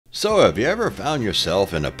So have you ever found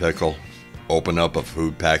yourself in a pickle, open up a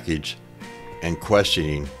food package, and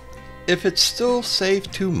questioning if it's still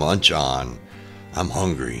safe to munch on? I'm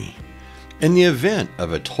hungry. In the event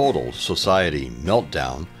of a total society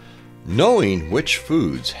meltdown, knowing which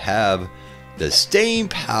foods have the staying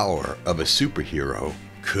power of a superhero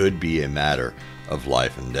could be a matter of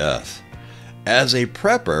life and death. As a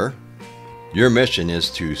prepper, your mission is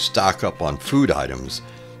to stock up on food items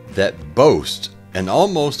that boast an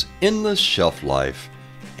almost endless shelf life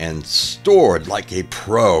and stored like a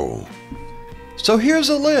pro. So here's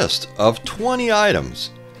a list of 20 items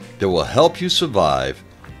that will help you survive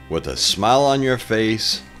with a smile on your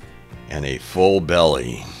face and a full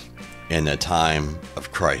belly in a time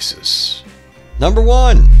of crisis. Number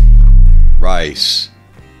 1, rice.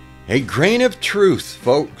 A grain of truth,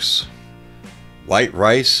 folks. White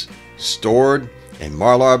rice stored in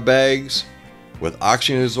Mylar bags with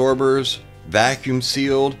oxygen absorbers, vacuum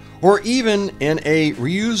sealed, or even in a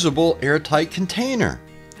reusable airtight container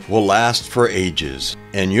will last for ages,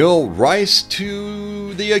 and you'll rise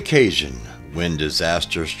to the occasion when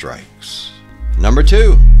disaster strikes. Number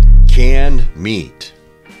 2, canned meat.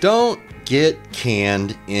 Don't get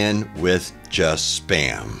canned in with just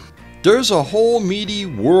spam. There's a whole meaty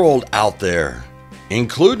world out there,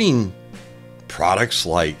 including products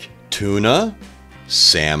like tuna,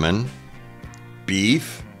 salmon,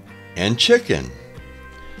 beef, and chicken.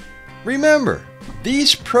 Remember,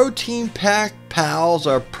 these protein-packed pals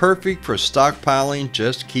are perfect for stockpiling.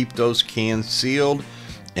 Just keep those cans sealed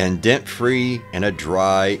and dent-free in a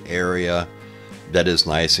dry area that is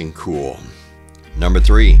nice and cool. Number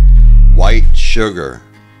 3, white sugar.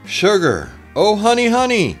 Sugar, oh honey,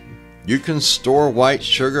 honey. You can store white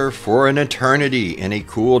sugar for an eternity in a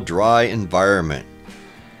cool, dry environment.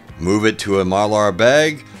 Move it to a Mylar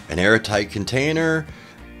bag, an airtight container,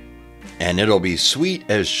 and it'll be sweet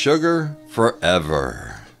as sugar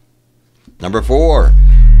forever. Number 4,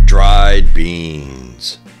 dried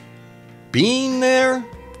beans. Been there?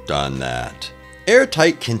 Done that.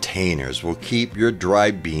 Airtight containers will keep your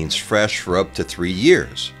dried beans fresh for up to 3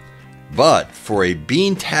 years. But for a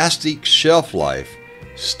bean-tastic shelf life,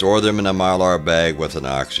 store them in a Mylar bag with an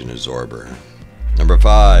oxygen absorber. Number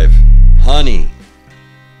 5, honey.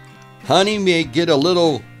 Honey may get a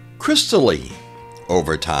little crystally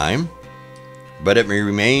over time, but it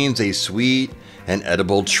remains a sweet and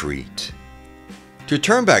edible treat. To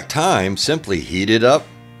turn back time, simply heat it up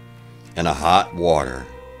in a hot water.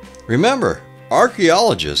 Remember,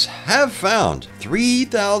 archaeologists have found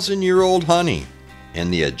 3,000-year-old honey in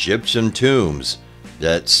the Egyptian tombs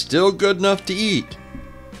that's still good enough to eat.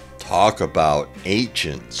 Talk about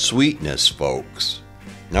ancient sweetness, folks.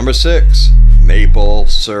 Number 6, maple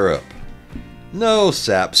syrup. No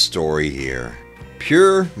sap story here.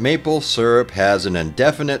 Pure maple syrup has an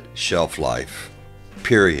indefinite shelf life,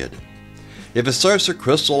 period. If it starts to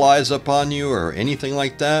crystallize upon you or anything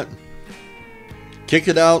like that, kick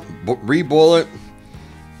it out, re-boil it,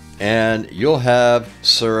 and you'll have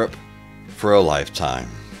syrup for a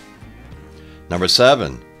lifetime. Number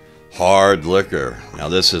 7, hard liquor. Now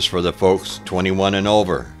this is for the folks 21 and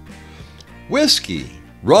over. Whiskey,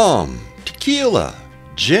 rum, tequila,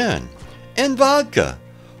 gin, and vodka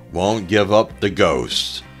won't give up the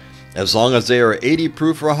ghost as long as they are 80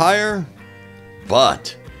 proof or higher,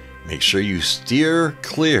 but make sure you steer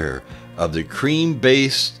clear of the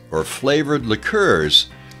cream-based or flavored liqueurs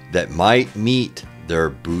that might meet their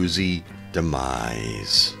boozy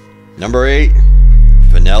demise. Number 8,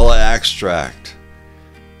 vanilla extract.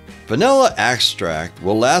 Vanilla extract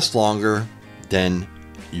will last longer than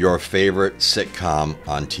your favorite sitcom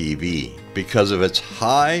on TV because of its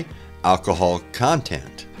high alcohol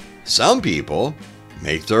content. Some people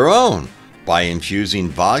make their own by infusing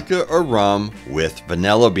vodka or rum with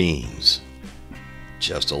vanilla beans.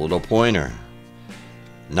 Just a little pointer.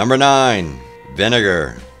 Number 9,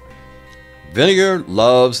 vinegar. Vinegar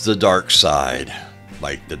loves the dark side,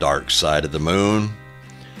 like the dark side of the moon.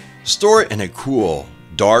 Store it in a cool,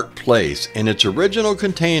 dark place in its original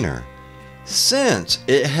container. Since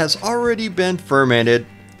it has already been fermented,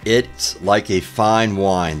 it's like a fine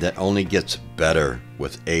wine that only gets better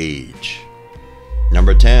with age.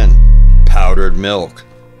 Number 10, powdered milk.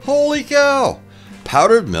 Holy cow!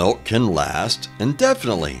 Powdered milk can last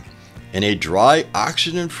indefinitely in a dry,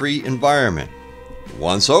 oxygen-free environment.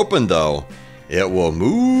 Once opened though, it will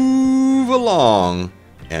move along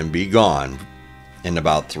and be gone in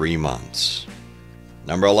about 3 months.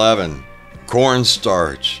 Number 11,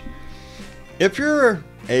 cornstarch. If you're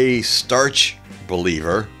a starch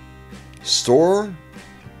believer, store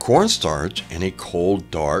cornstarch in a cold,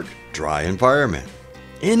 dark, dry environment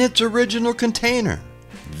in its original container.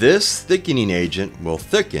 This thickening agent will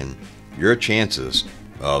thicken your chances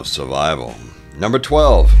of survival. Number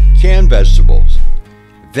 12, canned vegetables.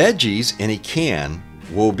 Veggies in a can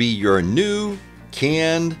will be your new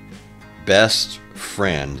canned best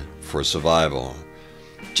friend for survival.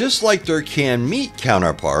 Just like their canned meat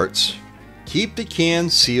counterparts, keep the can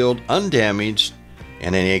sealed, undamaged,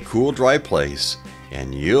 and in a cool, dry place,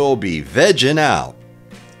 and you'll be vegging out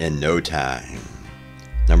in no time.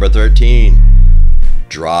 Number 13,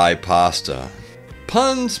 dry pasta.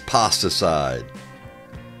 Pun's Pasticide.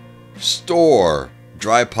 Store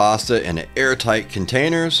dry pasta in airtight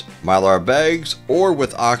containers, mylar bags, or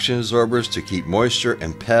with oxygen absorbers to keep moisture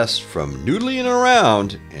and pests from noodling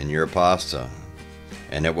around in your pasta,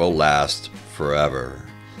 and it will last forever.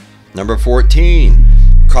 Number 14,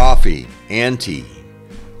 coffee and tea.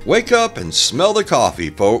 Wake up and smell the coffee,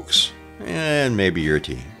 folks, and maybe your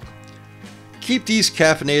tea. Keep these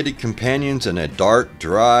caffeinated companions in a dark,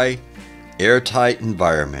 dry, airtight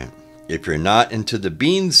environment. If you're not into the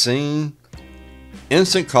bean scene,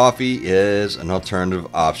 instant coffee is an alternative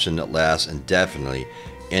option that lasts indefinitely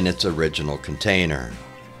in its original container.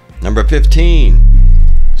 Number 15,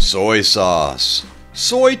 soy sauce.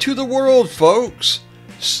 Soy to the world, folks.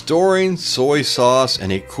 Storing soy sauce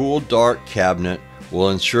in a cool, dark cabinet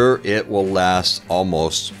will ensure it will last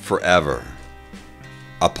almost forever.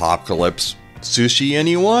 Apocalypse sushi,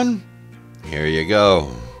 anyone? Here you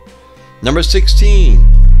go. Number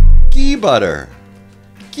 16, ghee butter.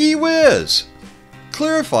 Ghee whiz.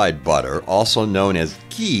 Clarified butter, also known as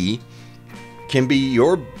ghee, can be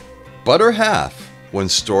your butter half when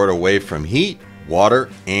stored away from heat, water,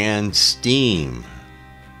 and steam.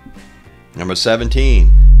 Number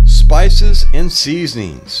 17, spices and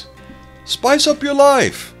seasonings. Spice up your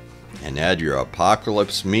life and add your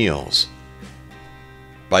apocalypse meals.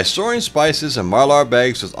 By storing spices in mylar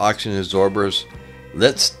bags with oxygen absorbers,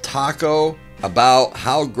 let's taco about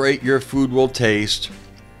how great your food will taste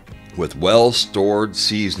with well-stored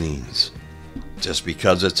seasonings. Just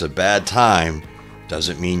because it's a bad time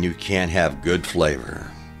doesn't mean you can't have good flavor.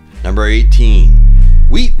 Number 18,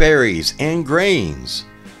 wheat berries and grains.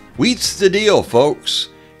 Wheat's the deal, folks.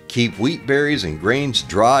 Keep wheat berries and grains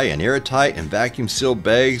dry and airtight in vacuum-sealed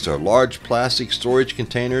bags or large plastic storage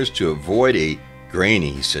containers to avoid a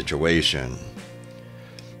grainy situation.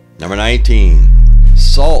 Number 19,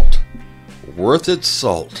 salt. Worth its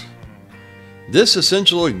salt. This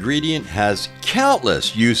essential ingredient has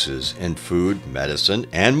countless uses in food, medicine,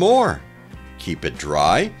 and more. Keep it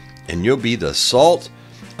dry, and you'll be the salt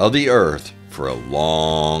of the earth for a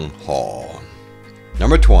long haul.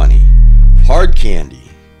 Number 20, hard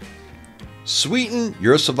candy. Sweeten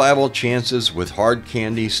your survival chances with hard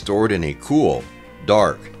candy stored in a cool,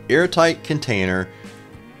 dark, airtight container.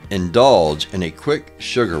 Indulge in a quick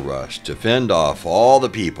sugar rush to fend off all the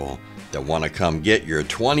people that want to come get your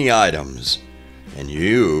 20 items, and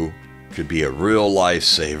you could be a real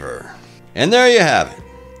lifesaver. And there you have it.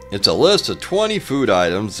 It's a list of 20 food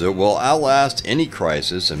items that will outlast any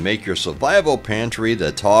crisis and make your survival pantry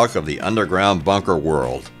the talk of the underground bunker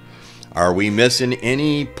world. Are we missing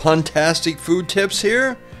any puntastic food tips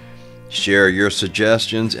here? Share your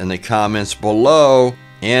suggestions in the comments below,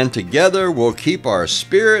 and together we'll keep our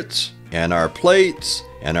spirits and our plates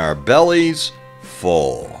and our bellies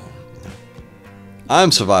full.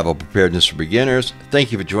 I'm Survival Preparedness for Beginners.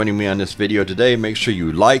 Thank you for joining me on this video today. Make sure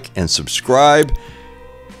you like and subscribe,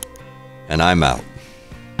 and I'm out.